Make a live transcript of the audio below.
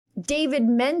David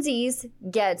Menzies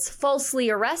gets falsely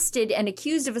arrested and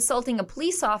accused of assaulting a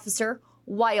police officer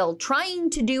while trying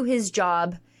to do his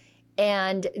job.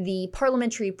 And the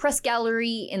parliamentary press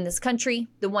gallery in this country,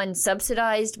 the one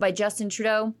subsidized by Justin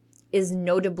Trudeau, is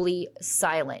notably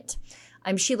silent.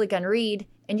 I'm SHEILA Gunn Reid,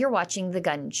 and you're watching The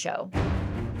Gun Show.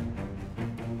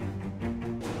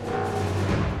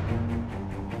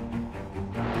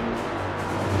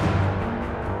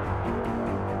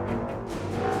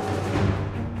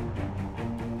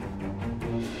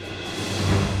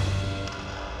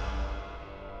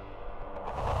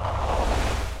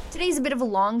 Today's a bit of a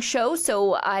long show,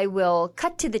 so I will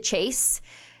cut to the chase.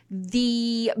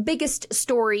 The biggest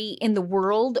story in the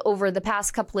world over the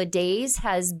past couple of days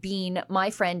has been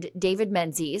my friend David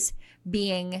Menzies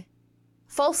being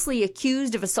falsely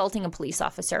accused of assaulting a police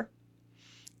officer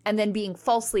and then being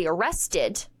falsely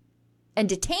arrested and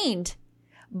detained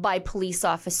by police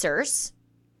officers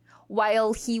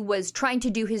while he was trying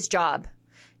to do his job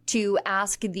to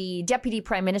ask the Deputy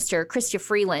Prime Minister, Chrystia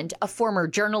Freeland, a former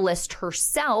journalist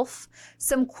herself,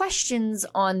 some questions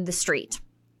on the street.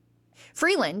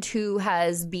 Freeland, who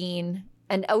has been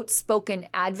an outspoken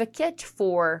advocate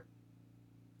for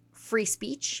free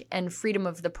speech and freedom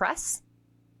of the press,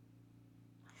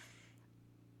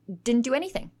 didn't do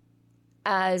anything,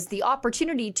 as the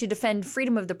opportunity to defend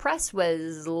freedom of the press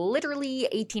was literally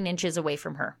 18 inches away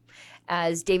from her,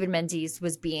 as David Menzies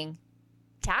was being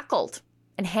tackled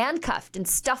and handcuffed and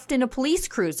stuffed in a police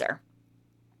cruiser.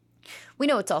 We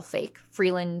know it's all fake.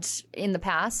 Freeland, in the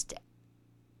past,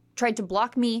 tried to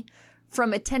block me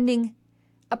from attending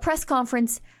a press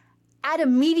conference at a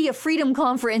media freedom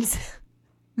conference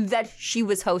that she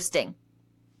was hosting.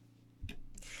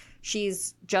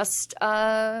 She's just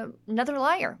another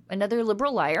liar, another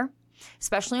liberal liar,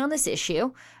 especially on this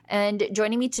issue. And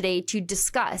joining me today to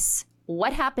discuss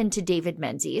what happened to David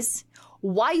Menzies,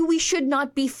 why we should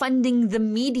not be funding the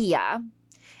media,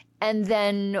 and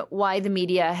then why the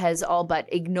media has all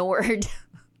but ignored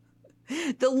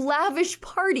the lavish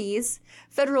parties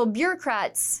federal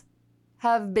bureaucrats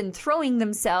have been throwing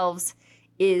themselves,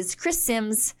 is Chris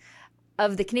Sims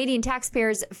of the Canadian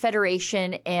Taxpayers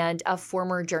Federation and a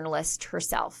former journalist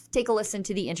herself. Take a listen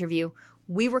to the interview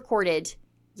we recorded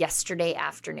yesterday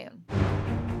afternoon.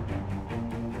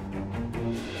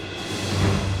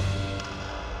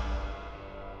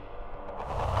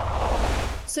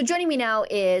 So joining me now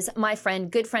is my friend,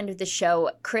 good friend of the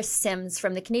show, Chris Sims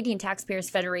from the Canadian Taxpayers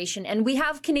Federation. And we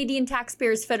have Canadian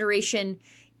Taxpayers Federation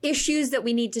issues that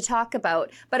we need to talk about.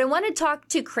 But I want to talk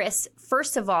to Chris,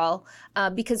 first of all,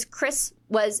 because Chris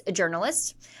was a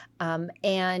journalist.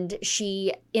 And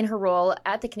she, in her role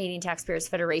at the Canadian Taxpayers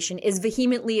Federation, is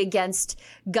vehemently against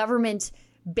government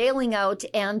bailing out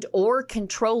and or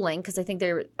controlling, because I think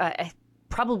they're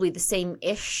probably the same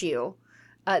issue,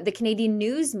 the Canadian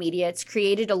news media. It's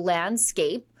created a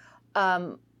landscape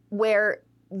where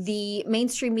the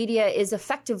mainstream media is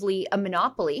effectively a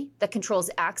monopoly that controls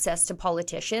access to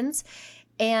politicians,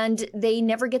 and they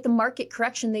never get the market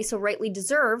correction they so rightly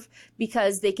deserve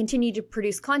because they continue to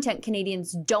produce content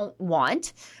Canadians don't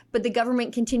want, but the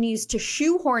government continues to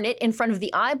shoehorn it in front of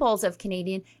the eyeballs of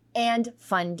Canadians and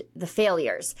fund the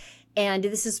failures. And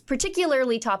this is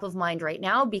particularly top of mind right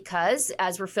now because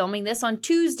as we're filming this on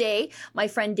Tuesday, my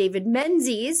friend David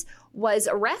Menzies was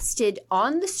arrested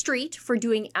on the street for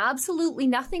doing absolutely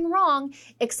nothing wrong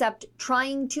except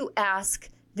trying to ask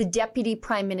the Deputy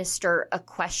Prime Minister a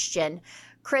question.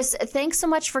 Chris, thanks so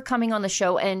much for coming on the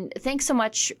show, and thanks so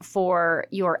much for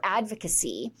your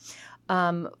advocacy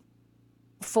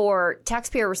for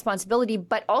taxpayer responsibility,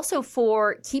 but also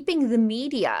for keeping the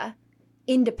media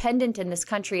independent in this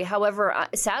country. However,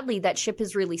 sadly, that ship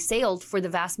has really sailed for the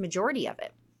vast majority of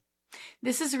it.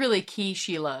 This is really key,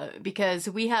 SHEILA, because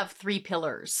we have three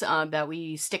pillars that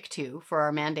we stick to for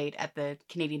our mandate at the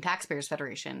Canadian Taxpayers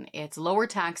Federation. It's lower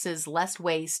taxes, less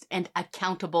waste, and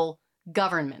accountable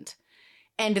government.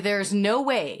 And there's no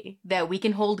way that we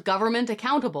can hold government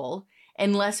accountable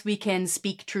unless we can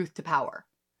speak truth to power.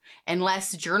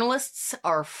 Unless journalists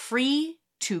are free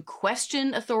to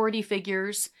question authority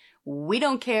figures. We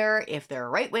don't care if they're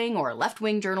right-wing or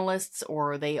left-wing journalists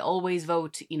or they always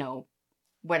vote,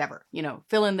 whatever,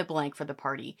 fill in the blank for the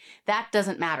party. That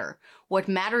doesn't matter. What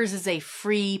matters is a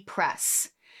free press.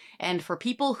 And for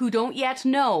people who don't yet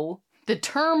know, the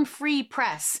term free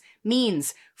press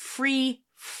means free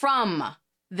from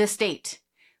the state,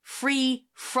 free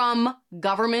from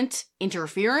government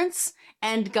interference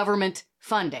and government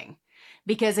funding.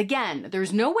 Because again,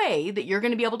 there's no way that you're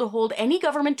going to be able to hold any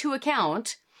government to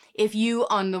account if you,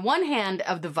 on the one hand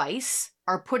of the vice,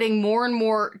 are putting more and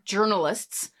more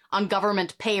journalists on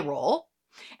government payroll,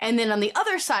 And then on the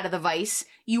other side of the vice,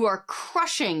 you are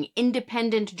crushing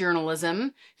independent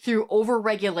journalism through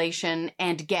overregulation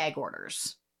and gag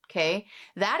orders. Okay?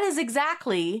 That is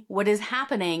exactly what is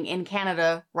happening in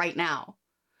Canada right now.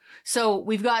 So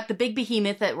we've got the big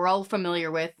behemoth that we're all familiar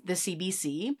with, the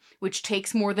CBC, which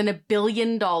takes more than $1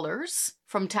 billion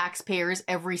from taxpayers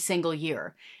every single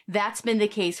year. That's been the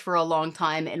case for a long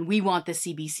time, and we want the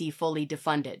CBC fully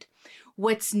defunded.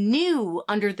 What's new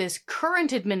under this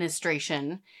current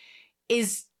administration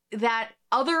is that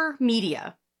other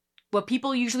media, what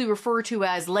people usually refer to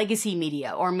as legacy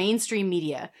media or mainstream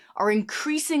media, are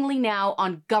increasingly now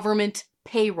on government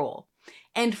payroll.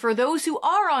 And for those who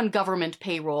are on government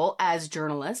payroll as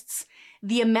journalists,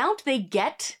 the amount they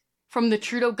get from the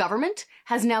Trudeau government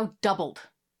has now doubled.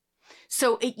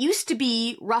 So it used to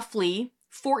be roughly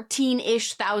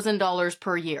 $14-ish thousand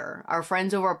per year. Our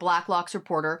friends over at Blacklock's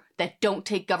Reporter that don't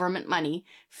take government money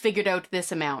figured out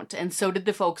this amount. And so did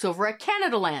the folks over at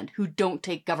Canadaland who don't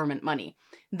take government money.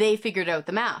 They figured out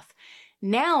the math.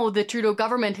 Now the Trudeau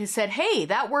government has said, hey,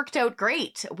 that worked out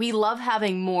great. We love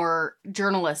having more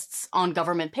journalists on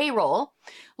government payroll.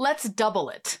 Let's double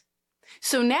it.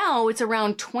 So now it's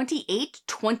around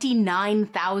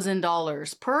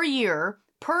 $28,000-$29,000 per year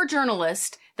per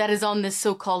journalist that is on this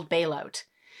so-called bailout.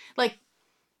 Like,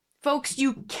 folks,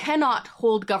 you cannot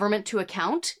hold government to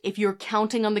account if you're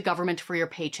counting on the government for your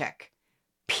paycheck.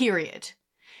 Period.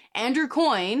 Andrew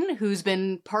Coyne, who's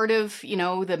been part of,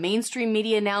 the mainstream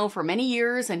media now for many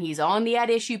years, and he's on the At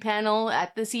Issue panel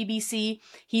at the CBC,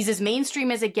 he's as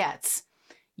mainstream as it gets.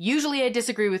 Usually I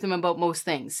disagree with him about most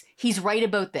things. He's right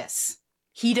about this.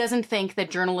 He doesn't think that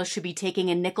journalists should be taking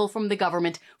a nickel from the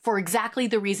government for exactly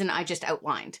the reason I just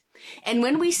outlined. And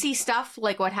when we see stuff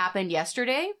like what happened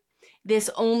yesterday, this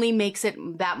only makes it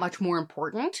that much more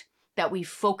important that we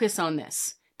focus on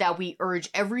this, that we urge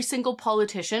every single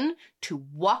politician to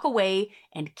walk away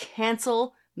and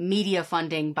cancel media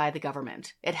funding by the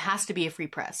government. It has to be a free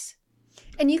press.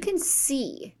 And you can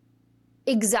see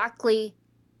exactly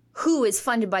who is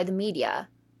funded by the media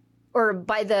or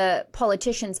by the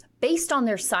politicians based on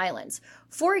their silence.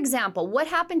 For example, what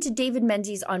happened to David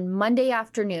Menzies on Monday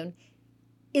afternoon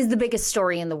is the biggest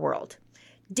story in the world.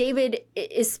 David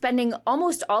is spending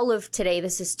almost all of today,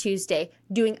 this is Tuesday,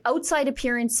 doing outside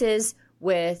appearances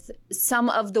with some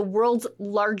of the world's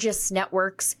largest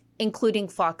networks, including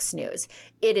Fox News.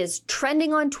 It is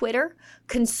trending on Twitter.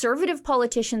 Conservative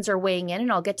politicians are weighing in,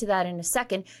 and I'll get to that in a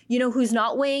second. You know who's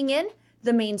not weighing in?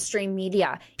 The mainstream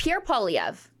media. Pierre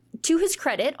Poilievre, to his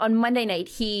credit, on Monday night,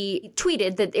 he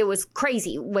tweeted that it was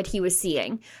crazy what he was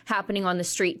seeing happening on the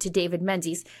street to David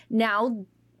Menzies. Now,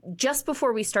 just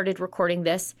before we started recording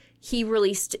this, he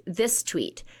released this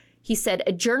tweet. He said,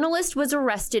 a journalist was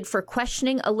arrested for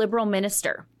questioning a Liberal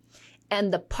minister.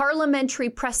 And the Parliamentary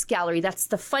Press Gallery, that's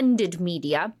the funded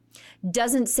media,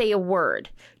 doesn't say a word.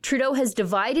 Trudeau has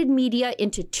divided media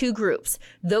into two groups.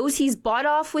 Those he's bought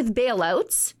off with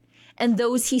bailouts and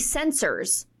those he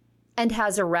censors and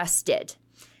has arrested.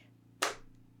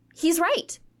 He's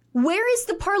right. Where is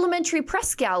the Parliamentary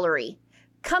Press Gallery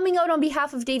coming out on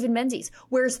behalf of David Menzies?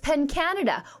 Where's PEN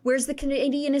Canada? Where's the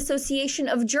Canadian Association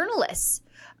of Journalists?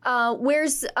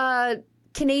 Where's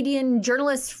Canadian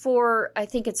Journalists for, I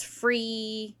think it's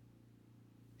Free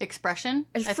Expression?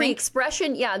 Free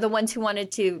Expression? Yeah, the ones who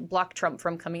wanted to block Trump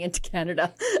from coming into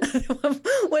Canada.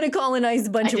 What a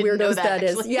colonized bunch of weirdos that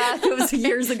is. Yeah, it was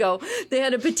years ago. They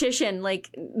had a petition,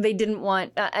 like they didn't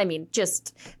want,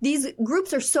 these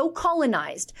groups are so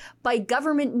colonized by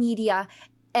government media,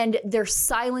 and their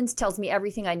silence tells me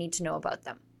everything I need to know about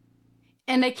them.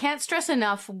 And I can't stress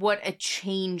enough what a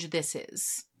change this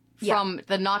is from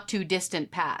the not too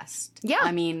distant past. Yeah.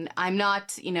 I mean, I'm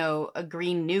not, a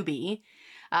green newbie,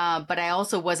 but I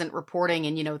also wasn't reporting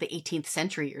in, the 18th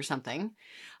century or something.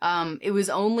 It was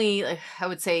only, I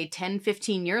would say, 10,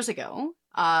 15 years ago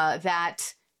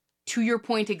that, to your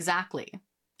point exactly,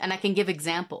 and I can give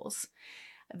examples,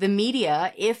 the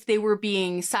media, if they were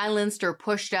being silenced or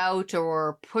pushed out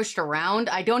or pushed around,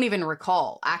 I don't even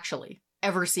recall, actually,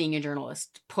 ever seeing a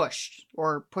journalist pushed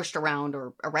around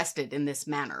or arrested in this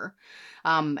manner.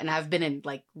 And I've been in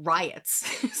riots.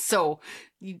 So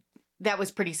that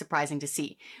was pretty surprising to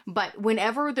see. But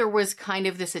whenever there was kind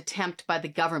of this attempt by the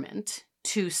government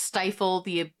to stifle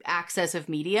the access of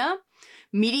media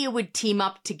would team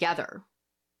up together.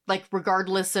 Like,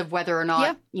 regardless of whether or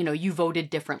not, Yeah. you voted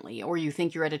differently or you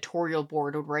think your editorial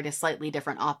board would write a slightly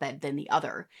different op-ed than the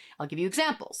other. I'll give you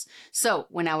examples. So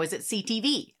when I was at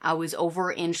CTV, I was over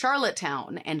in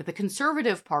Charlottetown, and the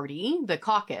Conservative Party, the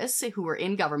caucus, who were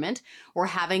in government, were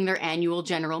having their annual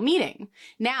general meeting.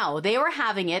 Now, they were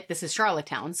having it, this is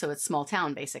Charlottetown, so it's small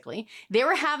town basically. They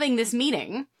were having this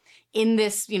meeting in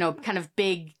this, kind of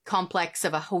big complex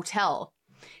of a hotel.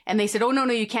 And they said, oh, no,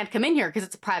 you can't come in here because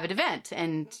it's a private event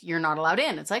and you're not allowed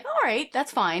in. It's like, all right,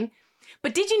 that's fine.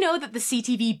 But did you know that the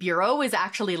CTV bureau is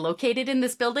actually located in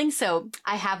this building? So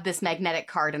I have this magnetic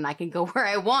card and I can go where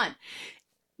I want.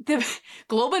 The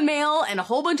Globe and Mail and a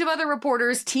whole bunch of other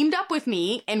reporters teamed up with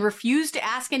me and refused to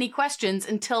ask any questions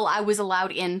until I was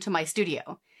allowed into my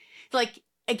studio. Like,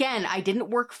 again, I didn't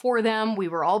work for them. We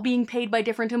were all being paid by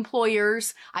different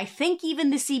employers. I think even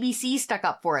the CBC stuck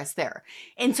up for us there.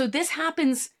 And so this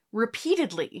happens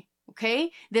repeatedly,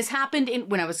 okay? This happened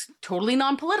when I was totally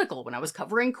non-political, when I was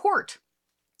covering court.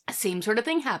 Same sort of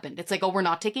thing happened. It's like, oh, we're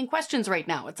not taking questions right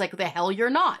now. It's like, the hell you're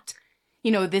not.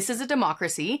 This is a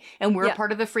democracy and we're a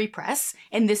part of the free press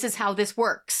and this is how this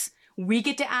works. We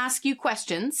get to ask you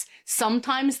questions.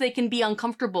 Sometimes they can be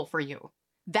uncomfortable for you.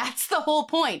 That's the whole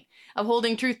point of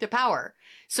holding truth to power.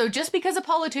 So just because a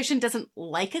politician doesn't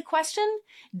like a question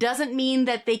doesn't mean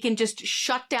that they can just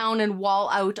shut down and wall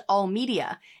out all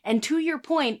media. And to your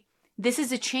point, this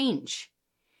is a change.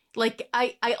 Like,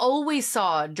 I always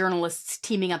saw journalists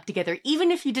teaming up together,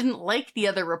 even if you didn't like the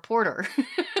other reporter.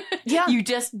 Yeah. You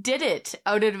just did it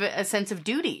out of a sense of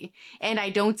duty. And I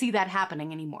don't see that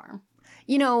happening anymore.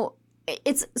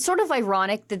 It's sort of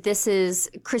ironic that this is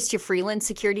Chrystia Freeland's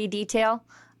security detail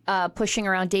pushing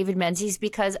around David Menzies,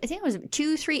 because I think it was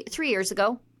 3 years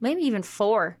ago, maybe even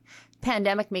 4.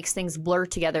 Pandemic makes things blur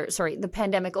together. Sorry, the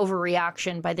pandemic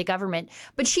overreaction by the government.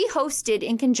 But she hosted,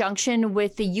 in conjunction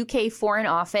with the UK Foreign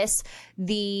Office,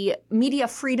 the Media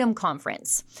Freedom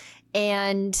Conference.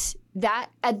 And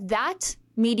at that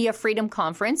Media Freedom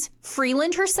Conference,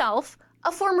 Freeland herself,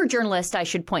 a former journalist, I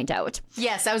should point out.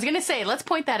 Yes, I was going to say, let's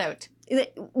point that out.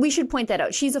 We should point that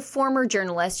out. She's a former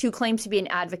journalist who claims to be an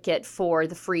advocate for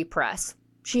the free press.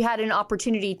 She had an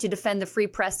opportunity to defend the free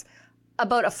press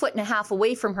about 1.5 feet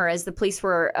away from her as the police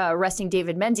were arresting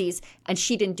David Menzies, and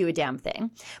she didn't do a damn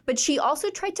thing. But she also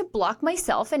tried to block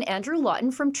myself and Andrew Lawton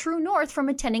from True North from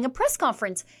attending a press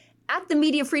conference at the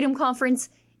Media Freedom Conference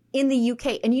in the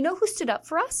UK. And you know who stood up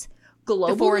for us?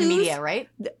 Global The foreign News, media, right?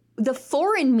 The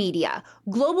foreign media,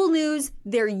 Global News,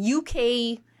 their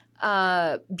UK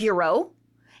bureau,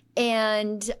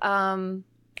 and Al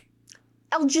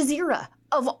Jazeera,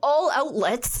 of all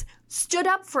outlets, stood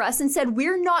up for us and said,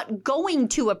 we're not going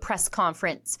to a press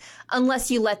conference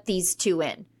unless you let these two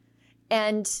in.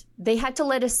 And they had to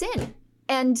let us in.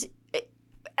 And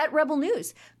at Rebel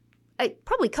News,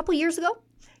 probably a couple years ago,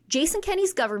 Jason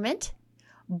Kenney's government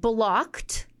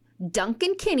blocked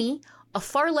Duncan Kinney, a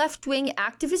far left-wing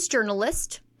activist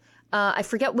journalist. I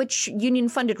forget which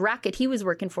union-funded racket he was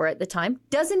working for at the time.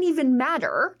 Doesn't even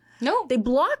matter. No. They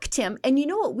blocked him. And you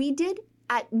know what we did?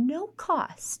 At no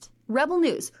cost. Rebel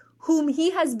News, whom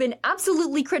he has been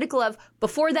absolutely critical of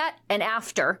before that and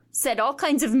after, said all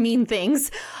kinds of mean things.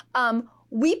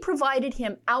 We provided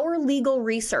him our legal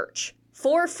research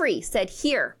for free, said,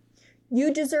 here,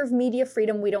 you deserve media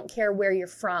freedom. We don't care where you're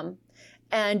from.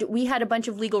 And we had a bunch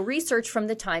of legal research from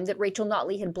the time that Rachel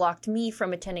Notley had blocked me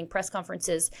from attending press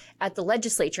conferences at the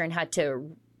legislature and had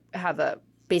to have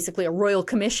basically a royal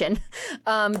commission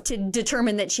to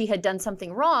determine that she had done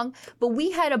something wrong. But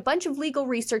we had a bunch of legal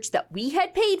research that we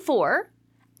had paid for,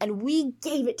 and we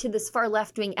gave it to this far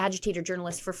left-wing agitator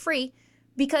journalist for free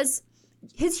because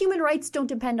his human rights don't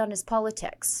depend on his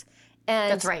politics.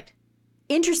 And that's right.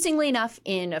 Interestingly enough,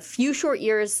 in a few short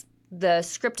years, the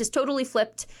script is totally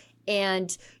flipped,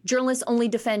 and journalists only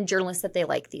defend journalists that they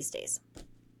like these days.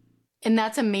 And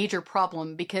that's a major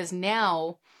problem because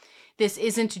now this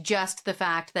isn't just the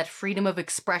fact that freedom of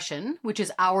expression, which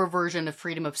is our version of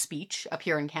freedom of speech up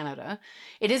here in Canada,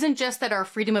 it isn't just that our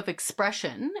freedom of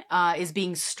expression is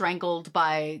being strangled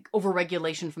by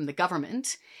overregulation from the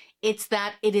government. It's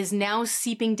that it is now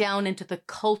seeping down into the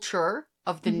culture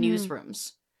of the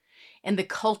newsrooms and the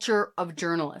culture of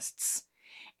journalists.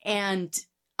 And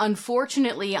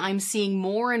unfortunately, I'm seeing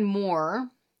more and more,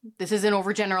 this is an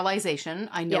overgeneralization.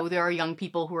 I know there are young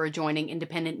people who are joining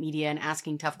independent media and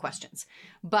asking tough questions.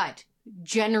 But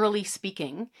generally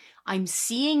speaking, I'm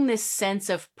seeing this sense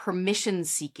of permission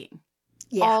seeking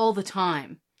all the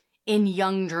time in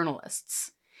young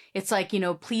journalists. It's like,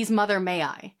 please mother, may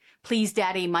I? Please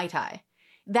daddy, might I?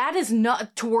 That is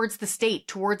not towards the state,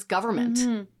 towards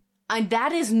government. And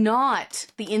that is not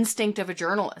the instinct of a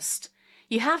journalist.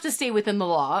 You have to stay within the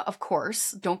law, of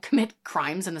course. Don't commit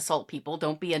crimes and assault people.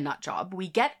 Don't be a nut job. We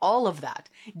get all of that.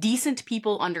 Decent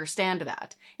people understand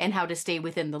that and how to stay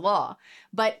within the law.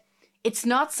 But it's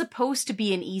not supposed to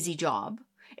be an easy job.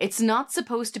 It's not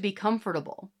supposed to be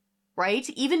comfortable, right?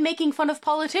 Even making fun of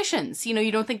politicians.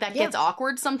 You don't think that gets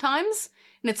awkward sometimes?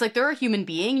 And it's like, they're a human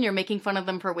being and you're making fun of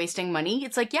them for wasting money.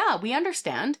 It's like, yeah, we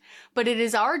understand. But it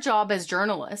is our job as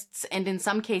journalists, and in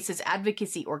some cases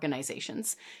advocacy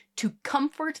organizations, to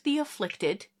comfort the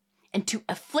afflicted and to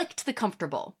afflict the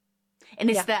comfortable.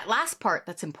 And it's that last part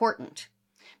that's important,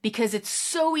 because it's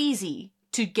so easy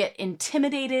to get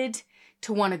intimidated,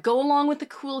 to want to go along with the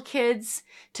cool kids,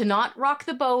 to not rock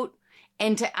the boat,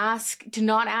 and to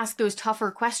not ask those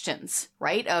tougher questions,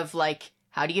 right? Of like,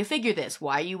 how do you figure this?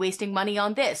 Why are you wasting money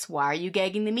on this? Why are you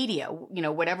gagging the media?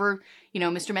 Whatever,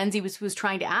 Mr. Menzies was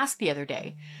trying to ask the other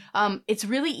day. It's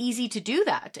really easy to do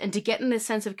that and to get in this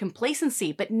sense of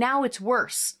complacency. But now it's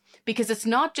worse, because it's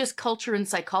not just culture and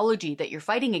psychology that you're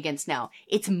fighting against now.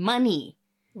 It's money.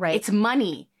 Right. It's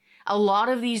money. A lot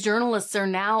of these journalists are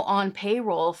now on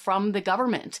payroll from the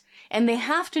government, and they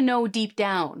have to know deep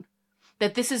down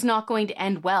that this is not going to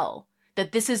end well,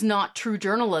 that this is not true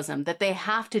journalism, that they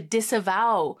have to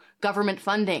disavow government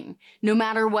funding no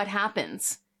matter what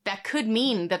happens. That could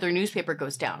mean that their newspaper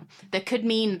goes down. That could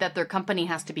mean that their company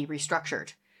has to be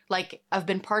restructured. Like, I've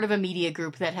been part of a media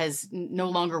group that has no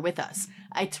longer with us.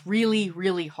 It's really,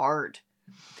 really hard.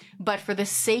 But for the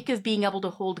sake of being able to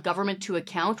hold government to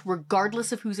account,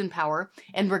 regardless of who's in power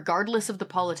and regardless of the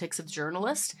politics of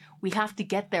journalists, we have to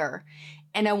get there.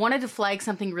 And I wanted to flag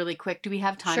something really quick. Do we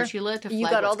have time, Sheila, to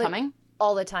flag what's coming?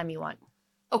 All the time you want.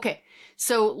 Okay.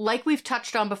 So like we've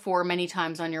touched on before many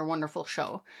times on your wonderful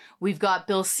show, we've got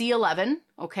Bill C-11,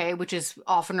 okay, which is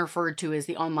often referred to as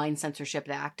the Online Censorship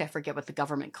Act. I forget what the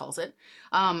government calls it,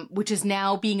 which is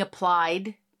now being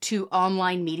applied to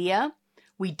online media.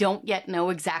 We don't yet know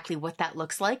exactly what that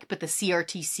looks like, but the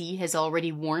CRTC has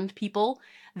already warned people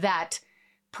that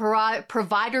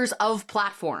providers of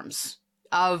platforms,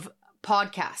 of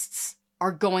podcasts,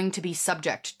 are going to be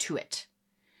subject to it.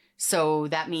 So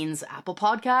that means Apple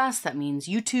Podcasts, that means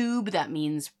YouTube, that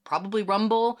means probably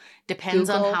Rumble, depends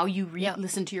Google. On how you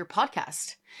listen to your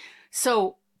podcast.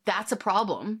 So that's a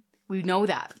problem. We know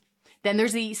that. Then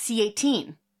there's the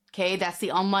C-18. Okay, that's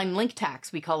the online link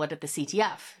tax, we call it at the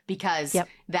CTF, because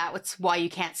that's why you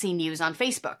can't see news on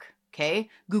Facebook. Okay,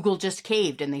 Google just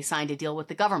caved and they signed a deal with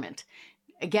the government.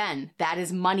 Again, that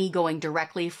is money going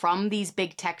directly from these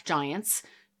big tech giants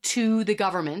to the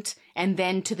government and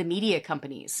then to the media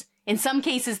companies. In some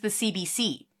cases, the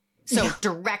CBC. So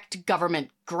direct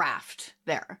government graft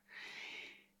there.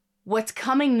 What's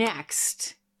coming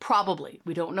next, probably,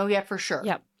 we don't know yet for sure,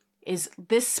 is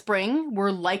this spring,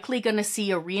 we're likely going to see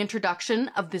a reintroduction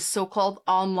of this so-called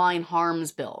online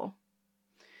harms bill.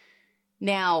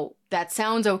 Now, that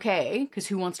sounds okay, because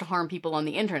who wants to harm people on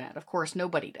the internet? Of course,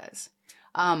 nobody does.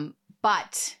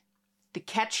 But the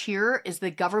catch here is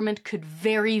the government could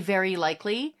very, very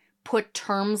likely put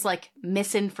terms like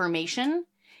misinformation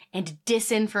and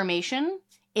disinformation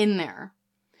in there.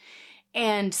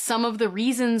 And some of the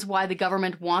reasons why the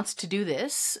government wants to do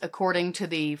this, according to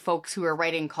the folks who are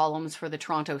writing columns for the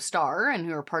Toronto Star and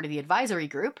who are part of the advisory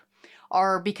group,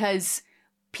 are because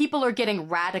people are getting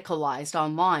radicalized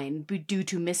online due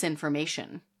to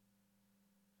misinformation.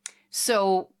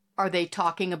 So are they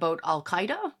talking about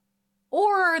Al-Qaeda?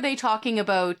 Or are they talking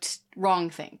about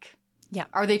wrongthink? Yeah.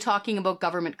 Are they talking about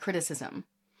government criticism?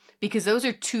 Because those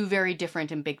are two very different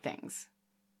and big things.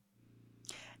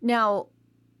 Now,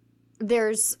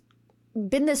 there's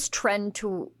been this trend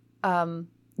to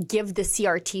give the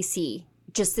CRTC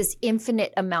just this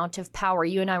infinite amount of power.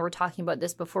 You and I were talking about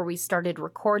this before we started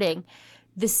recording.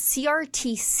 The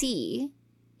CRTC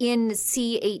in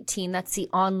C-18, that's the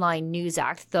Online News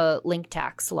Act, the link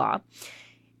tax law,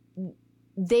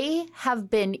 they have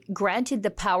been granted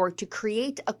the power to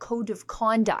create a code of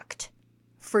conduct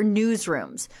for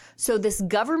newsrooms. So this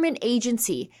government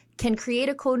agency can create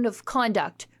a code of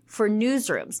conduct for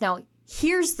newsrooms. Now,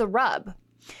 here's the rub.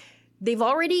 They've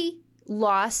already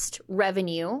lost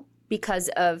revenue because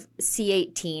of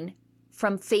C-18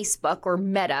 from Facebook or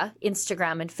Meta,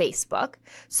 Instagram and Facebook.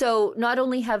 So not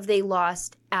only have they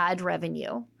lost ad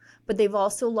revenue, but they've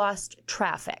also lost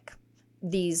traffic.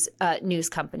 These news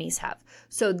companies have.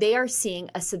 So they are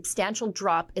seeing a substantial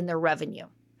drop in their revenue.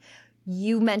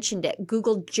 You mentioned it.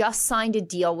 Google just signed a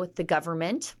deal with the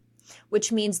government,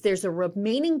 which means there's a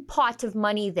remaining pot of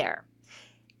money there.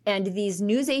 And these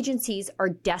news agencies are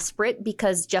desperate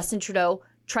because Justin Trudeau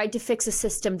tried to fix a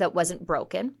system that wasn't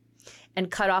broken and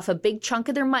cut off a big chunk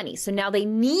of their money. So now they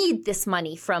need this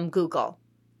money from Google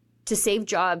to save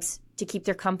jobs, to keep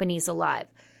their companies alive.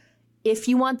 If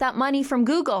you want that money from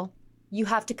Google, you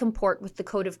have to comport with the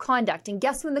code of conduct. And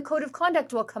guess when the code of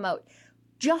conduct will come out?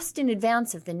 Just in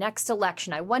advance of the next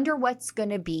election. I wonder what's going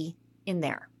to be in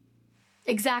there.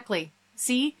 Exactly.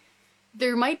 See,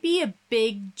 there might be a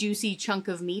big, juicy chunk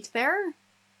of meat there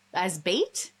as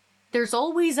bait. There's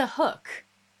always a hook.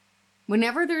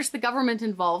 Whenever there's the government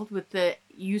involved with the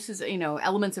uses,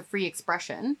 elements of free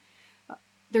expression,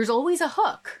 there's always a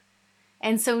hook.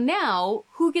 And so now,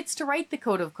 who gets to write the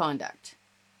code of conduct?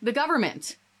 The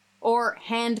government, or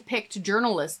hand-picked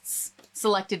journalists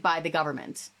selected by the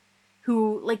government,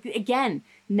 who, again,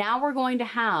 now we're going to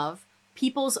have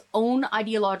people's own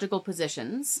ideological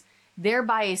positions, their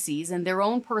biases, and their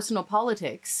own personal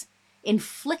politics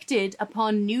inflicted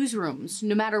upon newsrooms,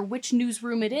 no matter which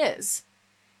newsroom it is.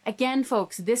 Again,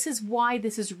 folks, this is why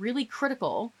this is really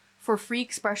critical for free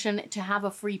expression to have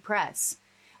a free press.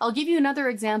 I'll give you another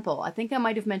example. I think I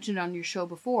might have mentioned it on your show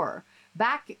before.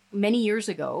 Back many years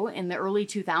ago, in the early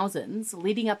 2000s,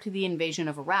 leading up to the invasion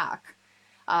of Iraq,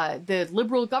 the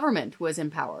Liberal government was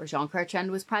in power. Jean Chrétien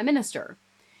was prime minister.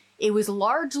 It was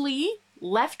largely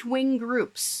left-wing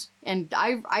groups. And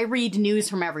I read news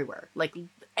from everywhere, like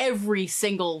every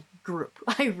single group.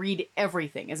 I read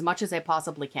everything as much as I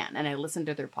possibly can, and I listen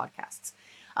to their podcasts.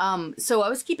 So I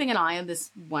was keeping an eye on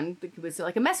this one. It was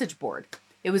like a message board.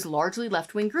 It was largely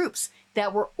left-wing groups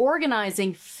that were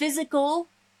organizing physical,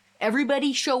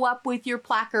 everybody show up with your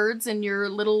placards and your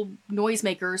little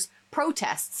noisemakers,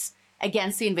 protests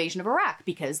against the invasion of Iraq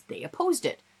because they opposed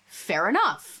it. Fair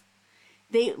enough.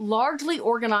 They largely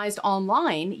organized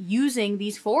online using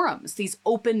these forums, these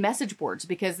open message boards,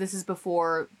 because this is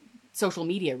before social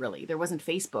media, really. There wasn't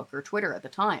Facebook or Twitter at the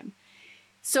time.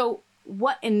 So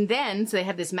they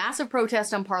had this massive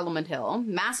protest on Parliament Hill,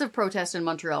 massive protest in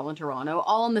Montreal and Toronto,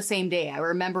 all on the same day. I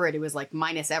remember it was like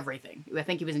minus everything. I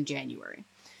think it was in January.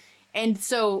 And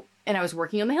I was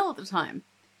working on the Hill at the time.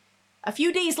 A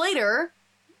few days later,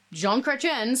 Jean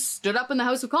Chrétien stood up in the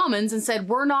House of Commons and said,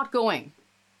 "We're not going.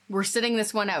 We're sitting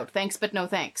this one out. Thanks, but no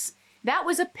thanks." That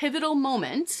was a pivotal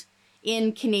moment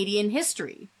in Canadian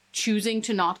history, choosing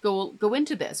to not go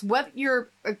into this. What your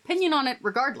opinion on it,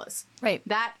 regardless, right?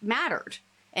 That mattered,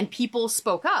 and people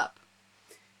spoke up.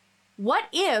 What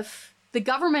if the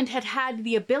government had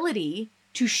the ability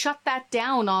to shut that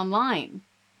down online?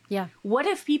 Yeah. What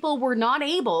if people were not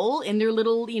able, in their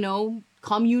little,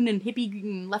 commune and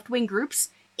hippie left-wing groups,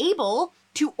 able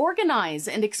to organize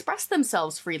and express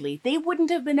themselves freely? They wouldn't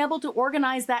have been able to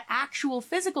organize that actual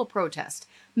physical protest.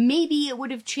 Maybe it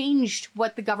would have changed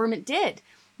what the government did.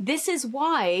 This is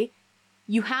why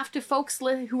you have to, folks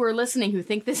who are listening who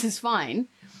think this is fine,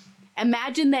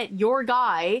 imagine that your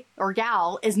guy or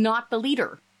gal is not the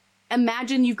leader.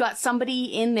 Imagine you've got somebody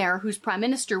in there who's prime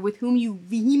minister with whom you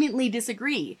vehemently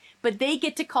disagree, but they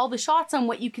get to call the shots on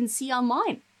what you can see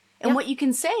online and what you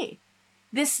can say.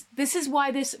 This is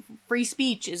why this free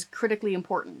speech is critically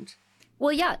important.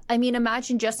 Well, yeah. I mean,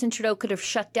 imagine Justin Trudeau could have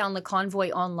shut down the convoy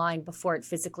online before it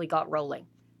physically got rolling.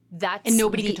 And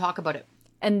nobody could talk about it.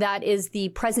 And that is the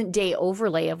present day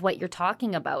overlay of what you're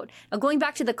talking about. Now, going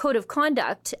back to the code of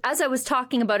conduct, as I was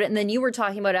talking about it and then you were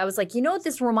talking about it, I was like,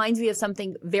 this reminds me of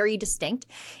something very distinct.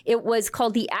 It was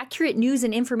called the Accurate News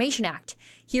and Information Act.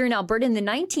 Here in Alberta in the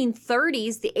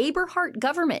 1930s, the Aberhart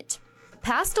government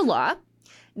passed a law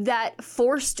that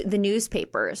forced the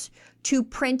newspapers to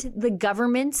print the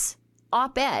government's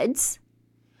op-eds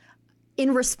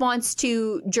in response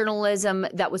to journalism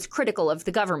that was critical of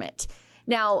the government.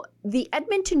 Now, the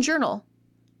Edmonton Journal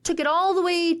took it all the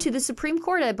way to the Supreme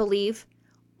Court, I believe,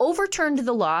 overturned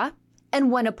the law,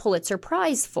 and won a Pulitzer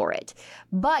Prize for it.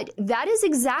 But that is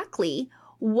exactly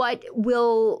what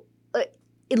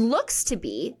it looks to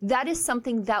be. That is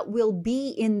something that will be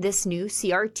in this new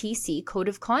CRTC Code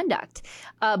of Conduct.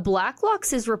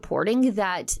 Blacklock's is reporting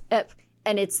that...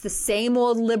 and it's the same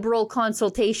old liberal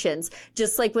consultations,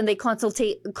 just like when they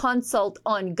consult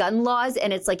on gun laws,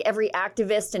 and it's like every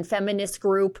activist and feminist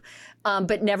group,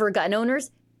 but never gun owners.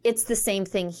 It's the same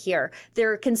thing here.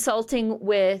 They're consulting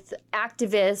with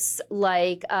activists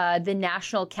like the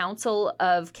National Council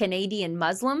of Canadian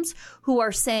Muslims, who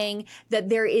are saying that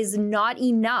there is not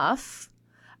enough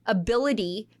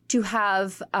ability to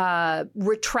have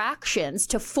retractions,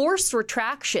 to force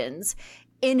retractions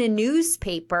in a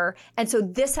newspaper. And so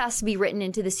this has to be written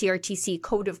into the CRTC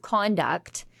Code of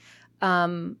Conduct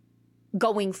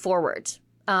going forward.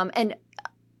 And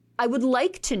I would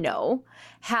like to know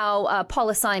how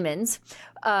Paula Simons,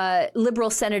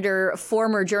 Liberal senator,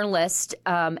 former journalist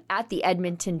at the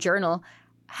Edmonton Journal,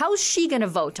 how's she going to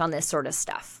vote on this sort of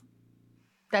stuff?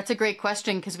 That's a great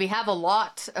question, because we have a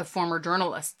lot of former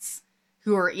journalists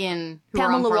who are on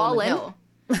Pamela Parliament Wallin. Hill.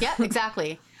 Yeah,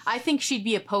 exactly. I think she'd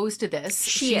be opposed to this.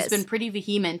 She's been pretty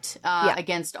vehement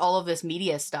against all of this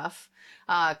media stuff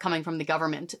coming from the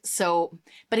government. So,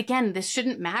 but again, this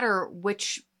shouldn't matter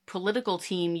which political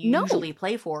team you usually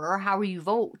play for or how you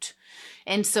vote.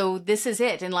 And so this is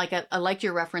it. And like I liked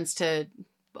your reference to,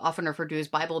 often referred to as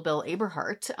Bible Bill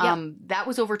Aberhart, that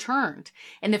was overturned.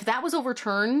 And if that was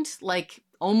overturned like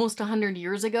almost 100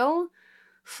 years ago,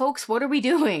 folks, what are we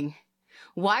doing?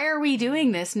 Why are we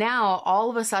doing this now all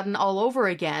of a sudden all over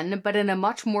again, but in a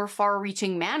much more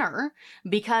far-reaching manner?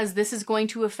 Because this is going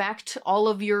to affect all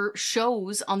of your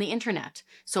shows on the internet.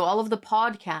 So all of the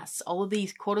podcasts, all of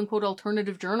these quote-unquote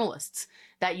alternative journalists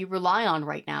that you rely on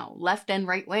right now, left and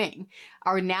right wing,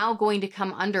 are now going to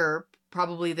come under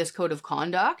probably this code of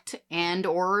conduct and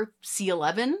or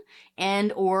C11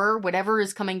 and or whatever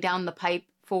is coming down the pipe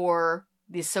for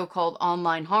these so-called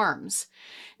online harms.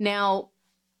 Now,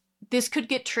 this could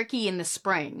get tricky in the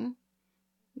spring.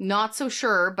 Not so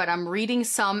sure, but I'm reading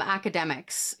some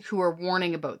academics who are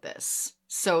warning about this.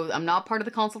 So I'm not part of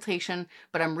the consultation,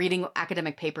 but I'm reading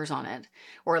academic papers on it,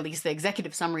 or at least the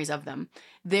executive summaries of them.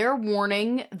 They're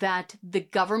warning that the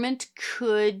government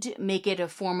could make it a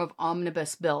form of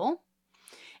omnibus bill,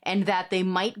 and that they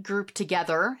might group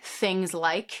together things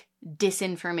like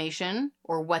disinformation,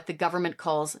 or what the government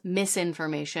calls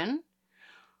misinformation,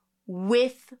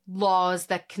 with laws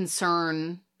that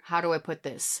concern, how do I put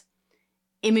this,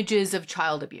 images of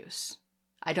child abuse.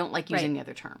 I don't like using the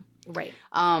other term. Right.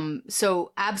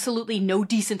 So absolutely no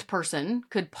decent person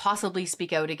could possibly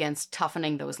speak out against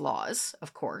toughening those laws,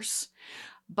 of course.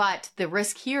 But the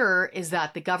risk here is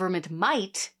that the government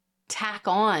might tack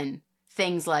on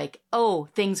things like,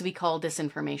 things we call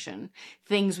disinformation,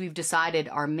 things we've decided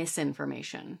are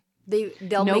misinformation.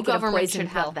 They'll no make government it a poison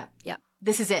should pill. have that. Yeah.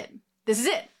 This is it.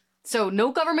 So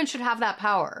no government should have that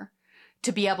power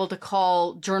to be able to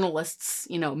call journalists,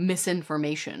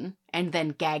 misinformation and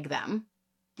then gag them.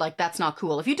 Like, that's not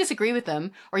cool. If you disagree with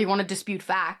them or you want to dispute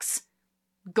facts,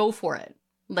 go for it.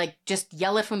 Like, just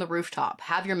yell it from the rooftop.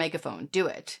 Have your megaphone. Do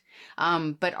it.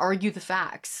 But argue the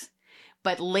facts.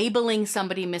 But labeling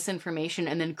somebody misinformation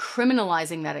and then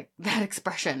criminalizing that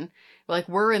expression, like,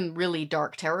 we're in really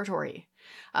dark territory.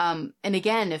 And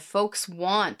again, if folks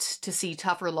want to see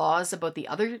tougher laws about the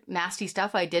other nasty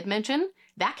stuff I did mention,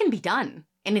 that can be done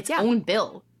in its own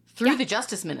bill through the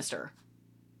justice minister.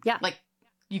 Yeah. Like,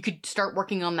 you could start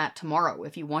working on that tomorrow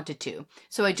if you wanted to.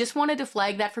 So I just wanted to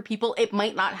flag that for people. It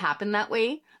might not happen that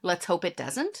way. Let's hope it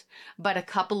doesn't. But a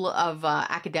couple of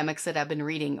academics that I've been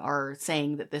reading are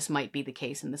saying that this might be the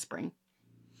case in the spring.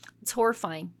 It's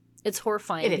horrifying. It's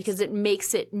horrifying because it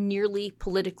makes it nearly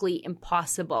politically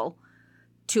impossible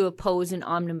to oppose an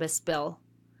omnibus bill.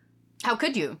 How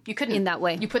could you? You couldn't. In that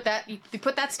way. You put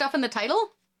that stuff in the title?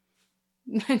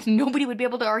 Nobody would be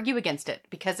able to argue against it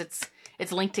because it's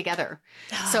linked togetper.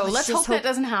 So let's hope that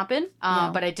doesn't happen.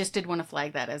 But I just did want to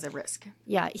flag that as a risk.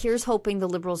 Yeah, here's hoping the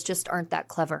Liberals just aren't that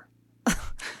clever.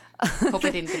 Hope I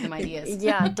didn't give them ideas.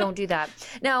 Yeah, don't do that.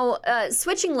 Now,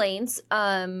 switching lanes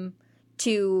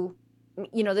to,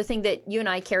 the thing that you and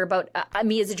I care about,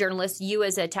 me as a journalist, you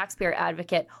as a taxpayer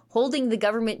advocate, holding the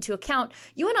government to account.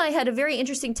 You and I had a very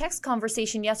interesting text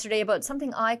conversation yesterday about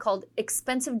something I called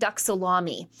expensive duck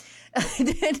salami.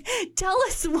 Tell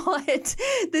us what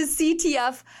the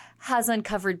CTF has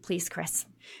uncovered, please, Chris.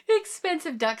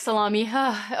 Expensive duck salami.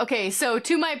 Okay, so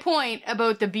to my point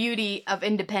about the beauty of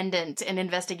independent and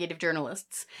investigative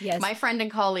journalists, my friend and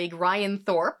colleague Ryan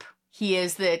Thorpe, he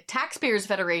is the Taxpayers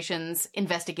Federation's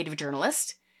investigative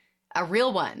journalist, a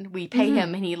real one. We pay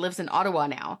him and he lives in Ottawa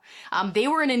now. They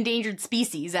were an endangered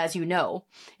species, as you know.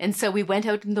 And so we went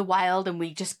out in the wild and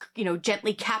we just,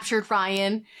 gently captured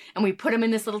Ryan and we put him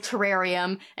in this little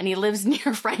terrarium and he lives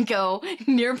near Franco,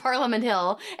 near Parliament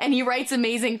Hill, and he writes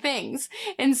amazing things.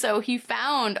 And so he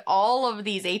found all of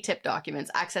these ATIP documents,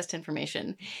 access to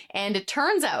information. And it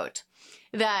turns out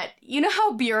that,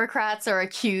 how bureaucrats are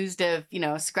accused of,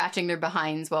 scratching their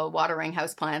behinds while watering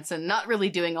houseplants and not really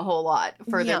doing a whole lot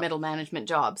for their middle management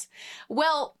jobs.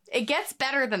 Well, it gets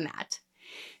better than that.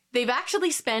 They've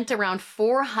actually spent around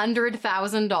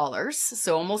 $400,000,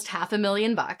 so almost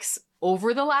 $500,000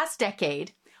 over the last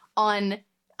decade on,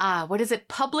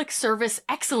 Public Service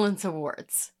Excellence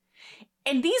Awards.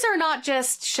 And these are not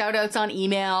just shout outs on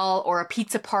email or a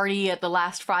pizza party at the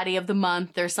last Friday of the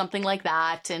month or something like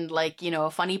that and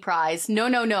a funny prize.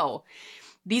 No.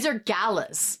 These are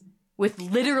galas with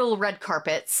literal red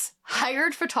carpets,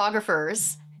 hired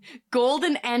photographers, gold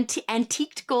and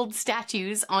antiqued gold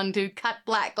statues onto cut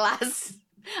black glass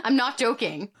I'm not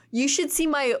joking. You should see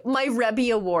my Rebby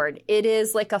Award. It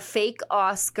is like a fake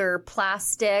Oscar,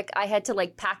 plastic. I had to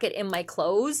like pack it in my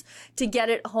clothes to get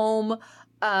it home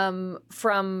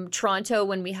from Toronto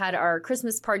when we had our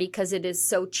Christmas party because it is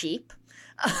so cheap.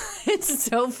 It's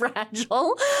so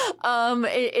fragile.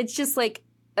 It's just like,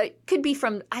 it could be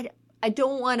from, I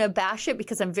don't want to bash it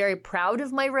because I'm very proud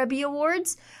of my Rebby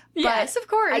Awards. Yes, of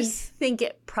course. I think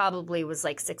it probably was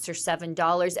like $6 or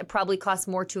 $7. It probably costs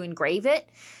more to engrave it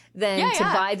than to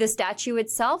buy the statue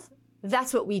itself.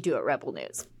 That's what we do at Rebel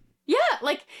News. Yeah,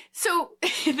 like, so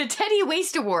the Teddy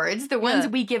Waste Awards, the ones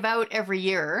we give out every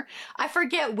year, I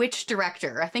forget which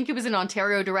director, I think it was an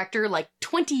Ontario director like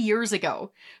 20 years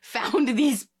ago, found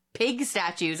these pig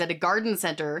statues at a garden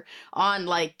center on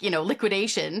like,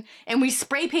 liquidation, and we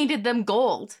spray painted them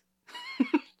gold.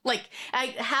 Like, I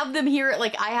have them here,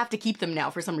 like, I have to keep them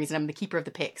now for some reason. I'm the keeper of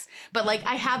the pigs. But, like,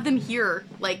 I have them here,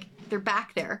 like, they're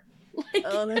back there. Like,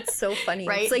 oh, that's so funny.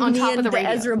 Right? It's like on me top and of the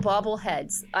Ezra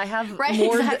bobbleheads. I have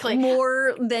exactly.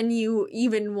 more than you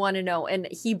even want to know. And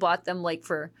he bought them, like,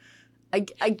 for...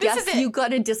 I guess you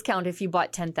got a discount if you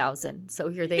bought 10,000. So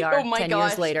here they are 10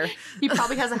 years later. He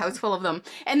probably has a house full of them.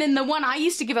 And then the one I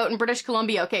used to give out in British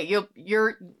Columbia, okay,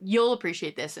 you'll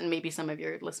appreciate this, and maybe some of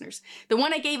your listeners. The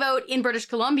one I gave out in British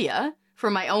Columbia for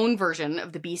my own version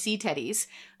of the BC Teddies,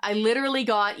 I literally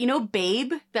got,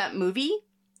 Babe, that movie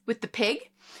with the pig?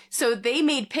 So they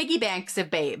made piggy banks of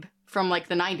Babe from like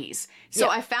the 90s. So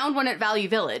I found one at Value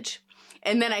Village.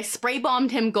 And then I spray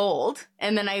bombed him gold.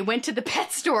 And then I went to the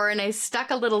pet store and I stuck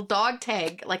a little dog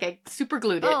tag, like I super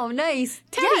glued it. Oh, nice.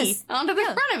 Teddy onto the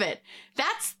front of it.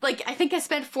 That's like, I think I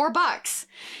spent $4.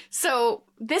 So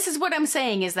this is what I'm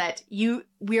saying is that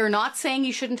we are not saying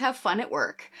you shouldn't have fun at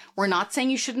work. We're not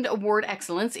saying you shouldn't award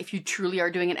excellence if you truly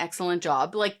are doing an excellent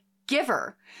job. Like, give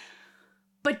her.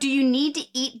 But do you need to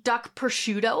eat duck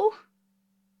prosciutto?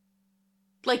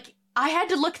 Like, I had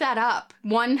to look that up.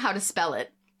 1, how to spell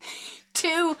it.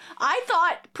 2, I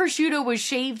thought prosciutto was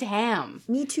shaved ham.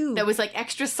 Me too. That was like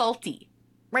extra salty.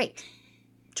 Right.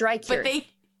 Dry cured. But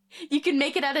you can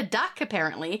make it out of duck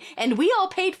apparently, and we all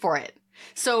paid for it.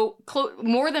 So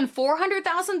more than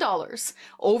 $400,000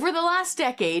 over the last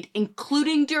decade,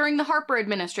 including during the Harper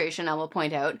administration, I will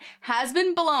point out, has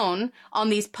been blown on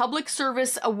these public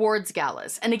service awards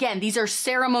galas. And again, these are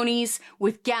ceremonies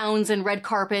with gowns and red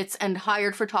carpets and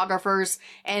hired photographers.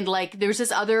 And like, there's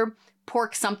this other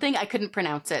pork something. I couldn't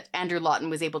pronounce it. Andrew Lawton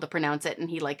was able to pronounce it, and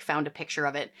he like found a picture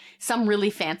of it. Some really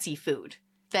fancy food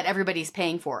that everybody's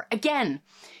paying for. Again,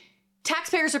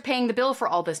 taxpayers are paying the bill for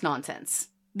all this nonsense.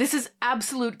 This is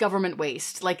absolute government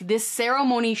waste. Like, this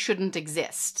ceremony shouldn't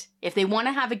exist. If they want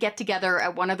to have a get-together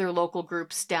at one of their local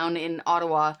groups down in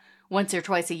Ottawa once or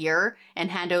twice a year and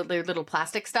hand out their little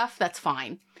plastic stuff, that's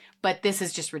fine. But this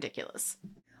is just ridiculous.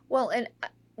 Well, and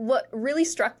what really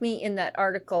struck me in that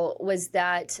article was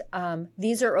that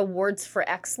these are awards for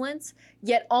excellence,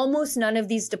 yet almost none of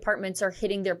these departments are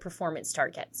hitting their performance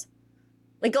targets.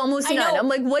 Like, almost none. I'm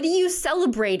like, what are you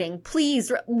celebrating?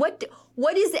 Please,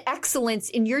 what is excellence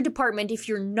in your department if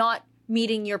you're not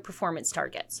meeting your performance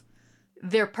targets?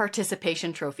 Their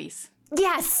participation trophies.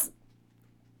 Yes.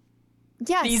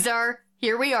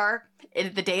 Here we are.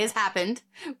 The day has happened.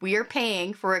 We are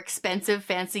paying for expensive,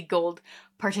 fancy gold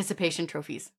participation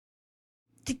trophies.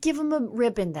 To give them a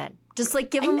ribbon then. Just like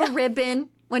give them a ribbon,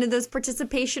 one of those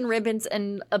participation ribbons,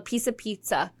 and a piece of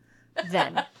pizza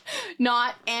then.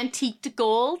 Not antiqued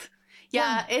gold.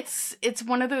 Yeah, it's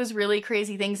one of those really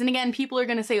crazy things. And again, people are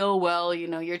going to say, oh, well,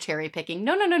 you're cherry picking.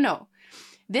 No.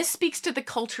 This speaks to the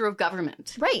culture of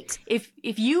government. Right.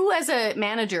 If you as a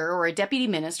manager or a deputy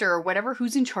minister or whatever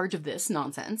who's in charge of this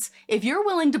nonsense, if you're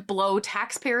willing to blow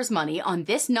taxpayers' money on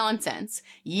this nonsense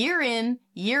year in,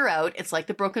 year out, it's like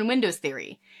the broken windows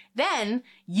theory, then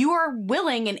you are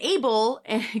willing and able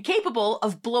and capable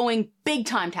of blowing big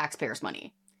time taxpayers'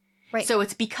 money. Right. So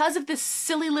it's because of the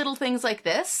silly little things like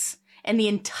this and the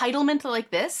entitlement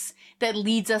like this that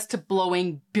leads us to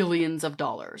blowing billions of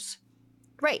dollars.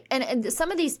 Right. And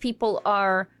some of these people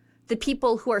are the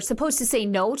people who are supposed to say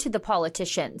no to the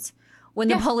politicians. When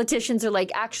the politicians are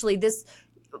like, actually, this,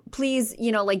 please,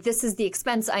 this is the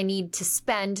expense I need to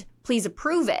spend. Please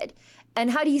approve it. And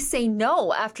how do you say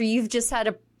no after you've just had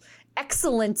a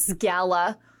excellence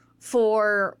gala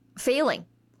for failing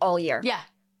all year?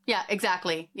 Yeah,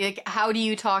 exactly. Like, how do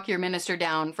you talk your minister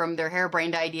down from their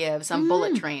harebrained idea of some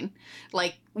bullet train?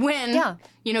 Like, when,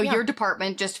 your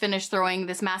department just finished throwing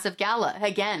this massive gala.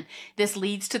 Again, this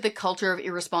leads to the culture of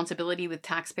irresponsibility with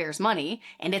taxpayers' money,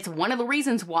 and it's one of the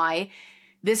reasons why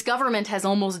this government has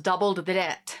almost doubled the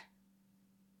debt.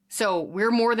 So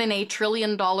we're more than $1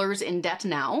 trillion in debt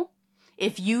now.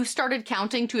 If you started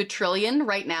counting to 1 trillion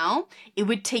right now, it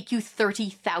would take you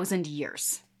 30,000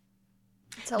 years.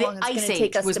 That's how long it's going to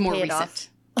take us to pay it off.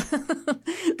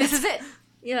 This is it.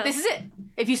 Yeah. This is it.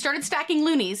 If you started stacking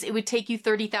loonies, it would take you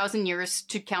 30,000 years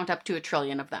to count up to 1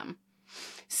 trillion of them.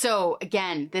 So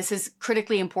again, this is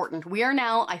critically important. We are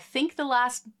now, I think the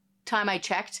last time I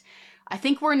checked, I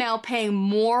think we're now paying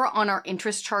more on our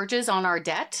interest charges on our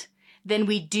debt than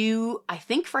we do, I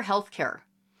think, for healthcare.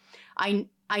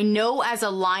 I know as a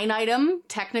line item,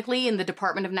 technically in the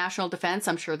Department of National Defense,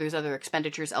 I'm sure there's other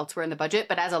expenditures elsewhere in the budget,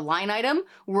 but as a line item,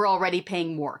 we're already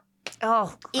paying more.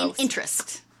 Oh, gross. In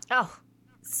interest. Oh,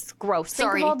 it's gross.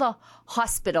 Sorry. Think of all the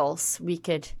hospitals we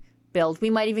could build. We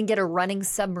might even get a running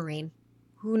submarine.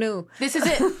 Who knew? This is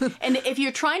it. And if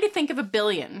you're trying to think of 1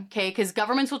 billion, okay, because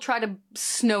governments will try to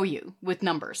snow you with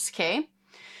numbers, okay?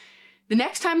 The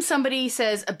next time somebody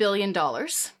says $1 billion,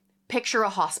 picture a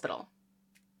hospital.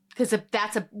 Because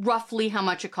that's roughly how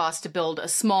much it costs to build a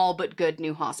small but good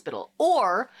new hospital.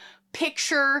 Or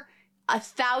picture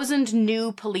 1,000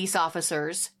 new police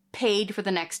officers paid for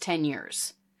the next 10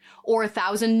 years. Or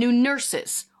 1,000 new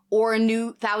nurses. Or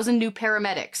 1,000 new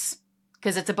paramedics.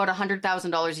 Because it's about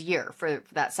 $100,000 a year for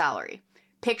that salary.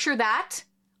 Picture that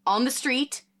on the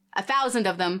street, 1,000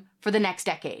 of them for the next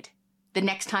decade. The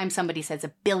next time somebody says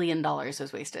 $1 billion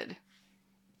was wasted.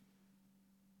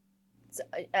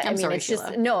 I mean, sorry, it's Sheila.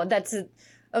 just, no,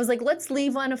 I was like, let's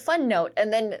leave on a fun note.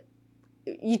 And then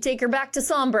you take her back to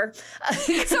somber.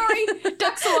 Sorry,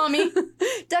 duck salami.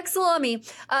 Duck salami.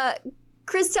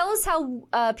 Chris, tell us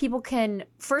how people can,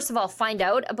 first of all, find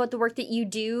out about the work that you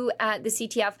do at the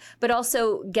CTF, but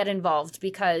also get involved,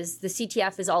 because the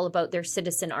CTF is all about their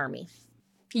citizen army.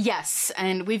 Yes,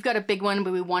 and we've got a big one,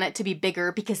 but we want it to be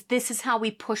bigger because this is how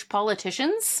we push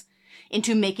politicians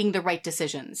into making the right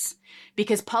decisions.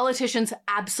 Because politicians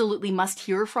absolutely must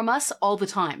hear from us all the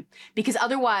time. Because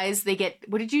otherwise they get,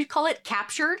 what did you call it?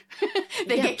 Captured?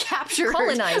 They get captured.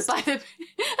 Colonized.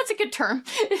 That's a good term.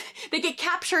 They get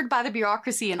captured by the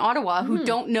bureaucracy in Ottawa who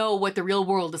don't know what the real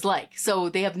world is like. So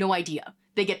they have no idea.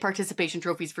 They get participation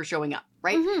trophies for showing up,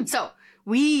 right? Mm-hmm. So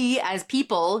we as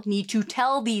people need to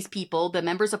tell these people, the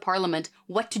members of parliament,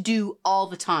 what to do all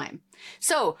the time.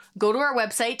 So go to our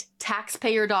website,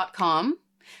 taxpayer.com.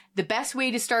 The best way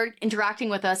to start interacting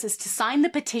with us is to sign the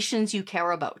petitions you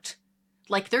care about.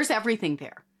 Like, there's everything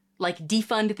there. Like,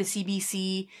 defund the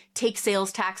CBC, take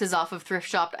sales taxes off of thrift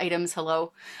shop items,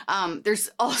 hello. There's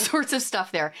all sorts of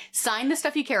stuff there. Sign the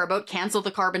stuff you care about, cancel the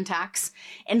carbon tax,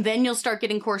 and then you'll start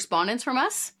getting correspondence from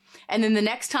us. And then the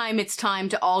next time it's time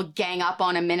to all gang up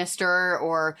on a minister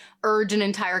or urge an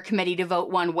entire committee to vote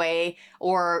one way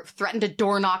or threaten to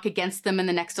door knock against them in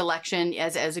the next election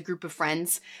as a group of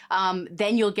friends,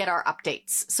 then you'll get our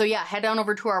updates. So yeah, head on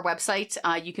over to our website.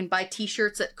 You can buy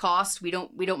t-shirts at cost. We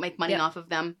don't make money off of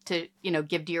them to,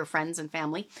 give to your friends and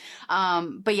family.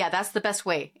 But yeah, that's the best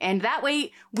way. And that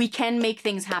way we can make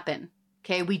things happen.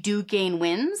 Okay, we do gain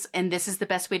wins, and this is the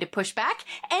best way to push back,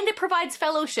 and it provides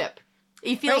fellowship.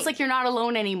 It feels like you're not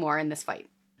alone anymore in this fight.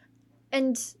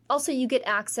 And also you get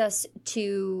access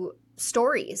to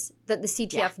stories that the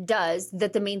CTF does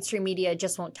that the mainstream media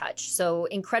just won't touch. So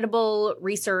incredible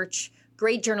research,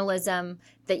 great journalism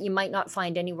that you might not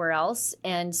find anywhere else.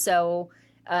 And so,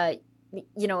 part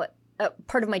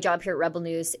of my job here at Rebel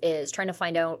News is trying to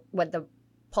find out what the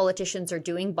politicians are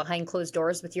doing behind closed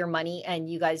doors with your money. And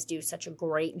you guys do such a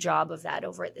great job of that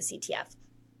over at the CTF.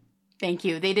 Thank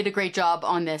you. They did a great job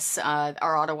on this.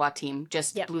 Our Ottawa team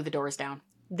just blew the doors down.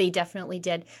 They definitely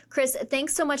did. Chris,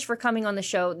 thanks so much for coming on the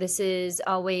show. This is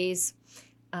always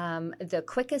the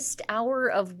quickest hour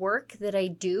of work that I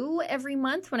do every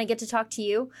month when I get to talk to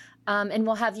you. And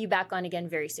we'll have you back on again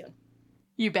very soon.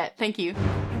 You bet. Thank you.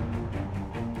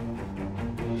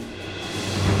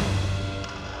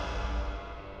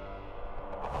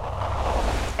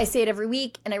 I say it every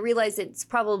week, and I realize it's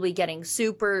probably getting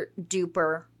super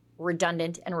duper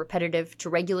redundant and repetitive to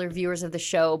regular viewers of the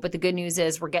show, but the good news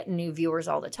is we're getting new viewers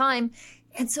all the time,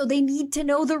 and so they need to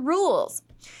know the rules.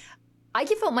 I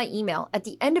give out my email at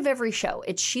the end of every show.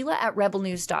 It's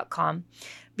sheila@rebelnews.com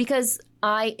because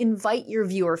I invite your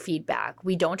viewer feedback.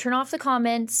 We don't turn off the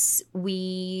comments.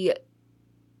 We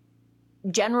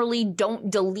generally don't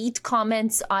delete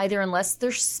comments either unless they're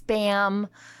spam,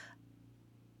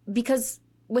 because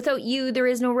without you, there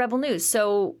is no Rebel News.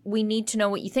 So we need to know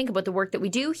what you think about the work that we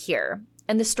do here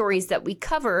and the stories that we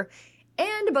cover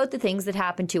and about the things that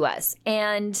happen to us.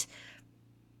 And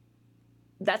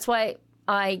that's why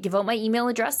I give out my email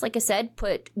address. Like I said,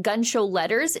 put Gun Show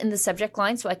Letters in the subject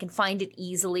line so I can find it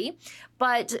easily.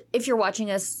 But if you're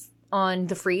watching us on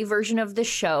the free version of the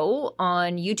show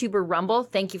on YouTube or Rumble.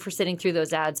 Thank you for sitting through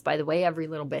those ads, by the way. Every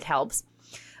little bit helps.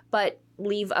 But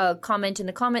leave a comment in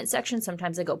the comment section.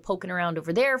 Sometimes I go poking around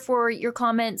over there for your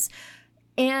comments.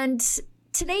 And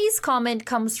today's comment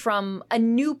comes from a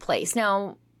new place.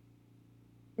 Now,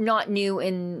 not new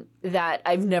in that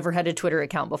I've never had a Twitter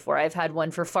account before. I've had one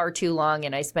for far too long,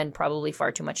 and I spend probably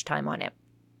far too much time on it.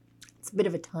 It's a bit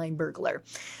of a time burglar.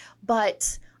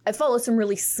 But I follow some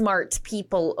really smart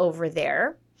people over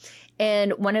there.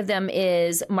 And one of them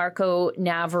is Marco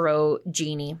Navarro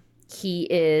Gini. He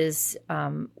is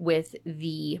with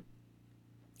the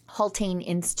Haultain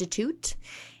Institute.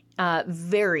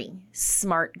 Very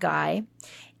smart guy.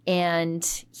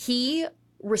 And he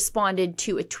responded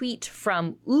to a tweet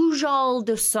from Ujjal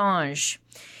Dosanjh.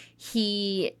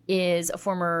 He is a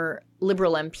former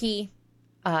Liberal MP,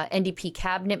 NDP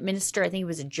cabinet minister. I think he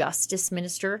was a justice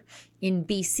minister in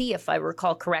BC, if I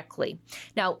recall correctly.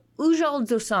 Now, Ujjal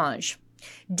Dosanjh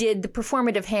did the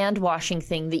performative hand-washing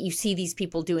thing that you see these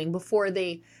people doing before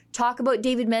they talk about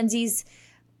David Menzies.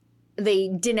 They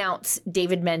denounce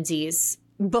David Menzies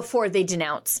before they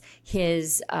denounce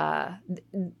his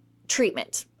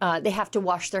treatment. They have to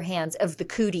wash their hands of the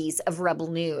cooties of Rebel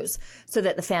News so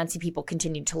that the fancy people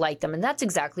continue to like them. And that's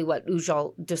exactly what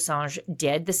Ujjal Dosanjh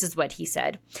did. This is what he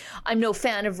said. I'm no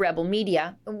fan of Rebel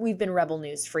media. We've been Rebel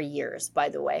News for years, by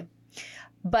the way.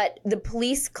 But the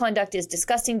police conduct is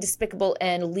disgusting, despicable,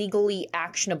 and legally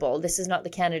actionable. This is not the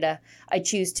Canada I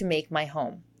choose to make my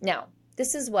home. Now,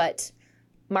 this is what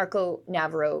Marco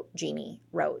Navarro Gini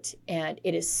wrote, and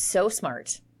it is so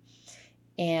smart.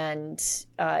 And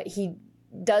he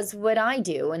does what I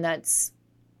do, and that's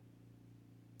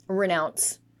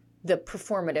renounce the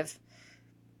performative,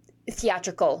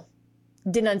 theatrical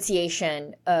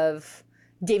denunciation of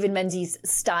David Menzies'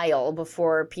 style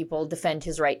before people defend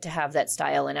his right to have that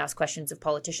style and ask questions of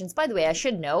politicians. By the way, I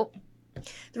should note,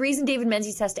 the reason David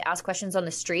Menzies has to ask questions on the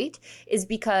street is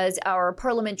because our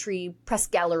parliamentary press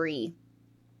gallery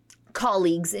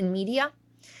colleagues in media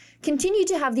continue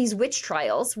to have these witch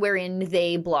trials wherein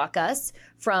they block us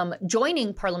from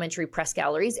joining parliamentary press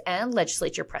galleries and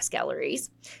legislature press galleries.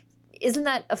 Isn't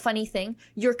that a funny thing?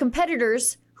 Your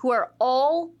competitors, who are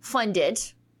all funded,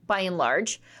 by and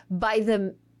large, by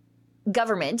the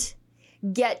government,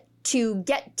 get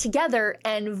together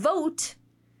and vote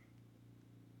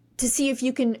to see if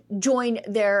you can join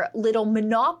their little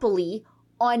monopoly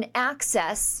on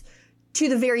access to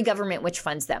the very government which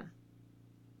funds them.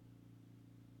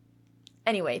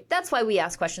 Anyway, that's why we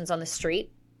ask questions on the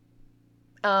street.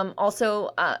 Also,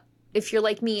 if you're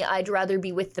like me, I'd rather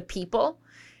be with the people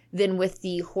than with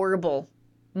the horrible,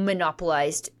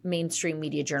 monopolized mainstream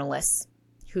media journalists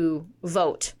who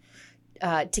vote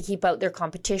to keep out their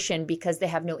competition because they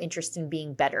have no interest in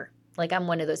being better. Like, I'm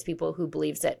one of those people who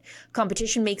believes that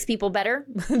competition makes people better.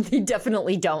 They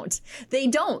definitely don't. They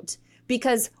don't.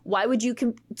 Because why would you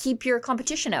keep your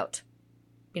competition out?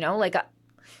 You know, like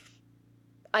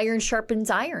iron sharpens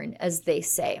iron, as they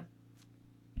say.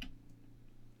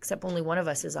 Except only one of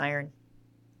us is iron,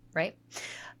 right?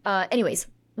 Anyways,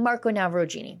 Marco Navarro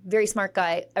Gini, very smart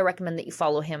guy. I recommend that you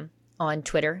follow him on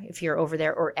Twitter if you're over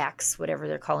there, or X, whatever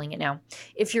they're calling it now.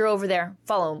 If you're over there,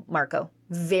 follow Marco.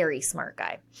 Very smart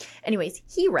guy. Anyways,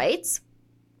 he writes,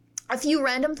 a few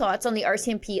random thoughts on the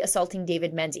RCMP assaulting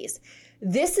David Menzies.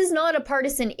 This is not a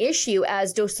partisan issue,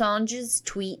 as Dosanjh's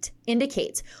tweet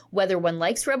indicates. Whether one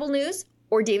likes Rebel News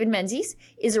or David Menzies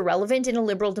is irrelevant in a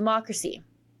liberal democracy.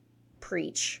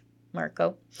 Preach,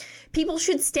 Marco. People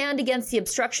should stand against the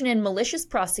obstruction and malicious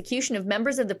prosecution of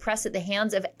members of the press at the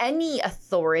hands of any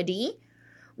authority,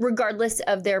 regardless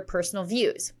of their personal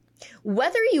views.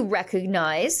 Whether you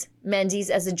recognize Menzies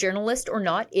as a journalist or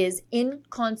not is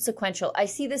inconsequential. I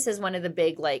see this as one of the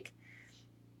big,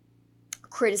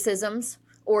 criticisms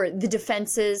or the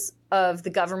defenses of the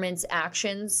government's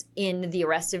actions in the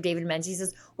arrest of David Menzies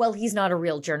is, well, he's not a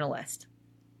real journalist.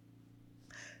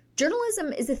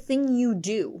 Journalism is a thing you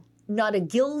do, not a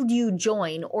guild you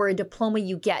join or a diploma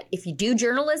you get. If you do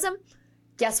journalism,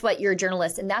 guess what? You're a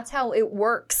journalist. And that's how it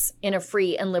works in a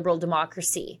free and liberal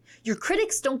democracy. Your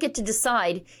critics don't get to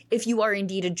decide if you are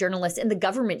indeed a journalist, and the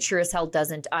government sure as hell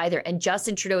doesn't either. And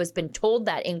Justin Trudeau has been told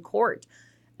that in court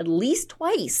at least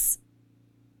twice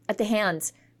at the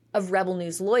hands of Rebel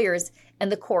News lawyers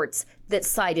and the courts that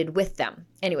sided with them.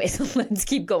 Anyways, let's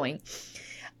keep going.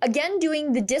 Again,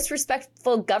 doing the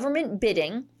disrespectful government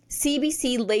bidding,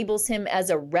 CBC labels him as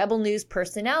a Rebel News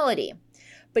personality.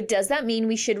 But does that mean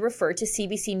we should refer to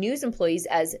CBC News employees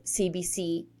as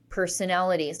CBC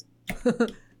personalities?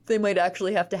 They might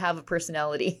actually have to have a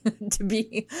personality to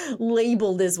be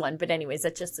labeled as one. But anyways,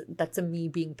 that's a me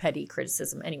being petty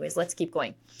criticism. Anyways, let's keep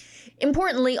going.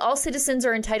 Importantly, all citizens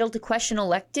are entitled to question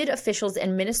elected officials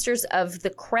and ministers of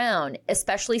the crown,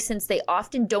 especially since they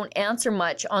often don't answer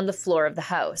much on the floor of the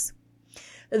House.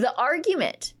 The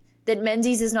argument that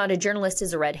Menzies is not a journalist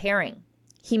is a red herring.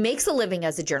 He makes a living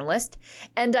as a journalist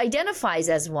and identifies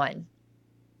as one.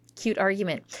 Cute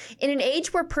argument. In an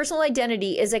age where personal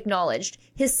identity is acknowledged,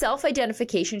 his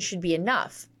self-identification should be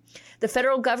enough. The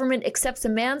federal government accepts a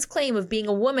man's claim of being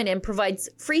a woman and provides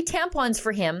free tampons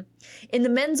for him in the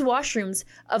men's washrooms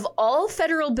of all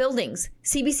federal buildings,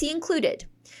 CBC included.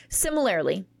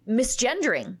 Similarly,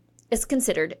 misgendering is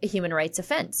considered a human rights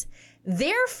offense.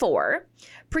 Therefore,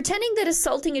 pretending that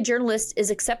assaulting a journalist is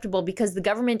acceptable because the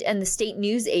government and the state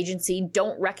news agency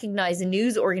don't recognize a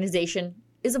news organization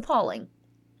is appalling.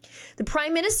 The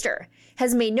Prime Minister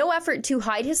has made no effort to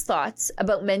hide his thoughts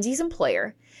about Menzies'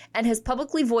 employer and has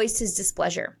publicly voiced his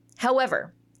displeasure.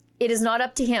 However, it is not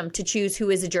up to him to choose who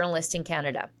is a journalist in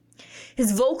Canada.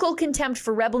 His vocal contempt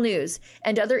for Rebel News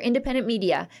and other independent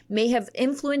media may have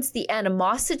influenced the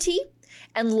animosity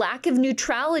and lack of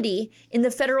neutrality in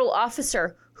the federal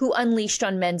officer who unleashed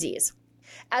on Menzies.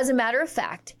 As a matter of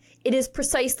fact, it is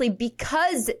precisely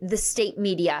because the state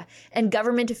media and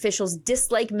government officials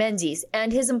dislike Menzies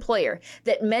and his employer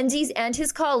that Menzies and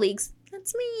his colleagues,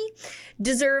 that's me,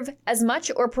 deserve as much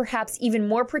or perhaps even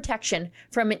more protection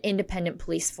from an independent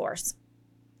police force.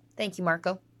 Thank you,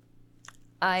 Marco.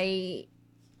 I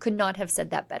could not have said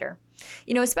that better.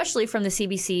 You know, especially from the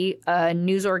CBC,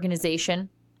 news organization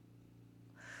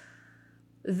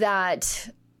that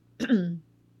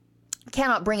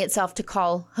cannot bring itself to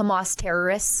call Hamas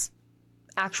terrorists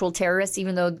actual terrorists,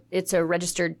 even though it's a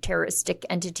registered terroristic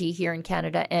entity here in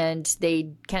Canada and they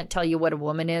can't tell you what a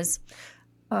woman is.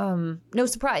 No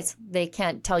surprise. They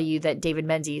can't tell you that David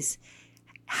Menzies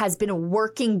has been a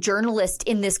working journalist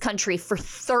in this country for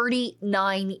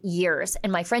 39 years.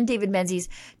 And my friend David Menzies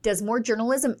does more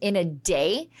journalism in a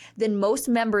day than most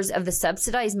members of the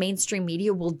subsidized mainstream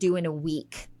media will do in a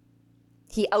week.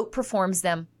 He outperforms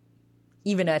them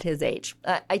even at his age.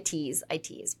 I tease.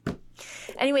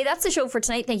 Anyway, that's the show for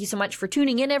tonight. Thank you so much for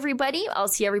tuning in, everybody. I'll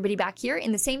see everybody back here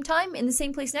in the same time, in the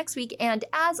same place next week. And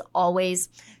as always,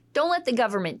 don't let the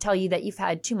government tell you that you've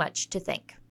had too much to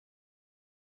think.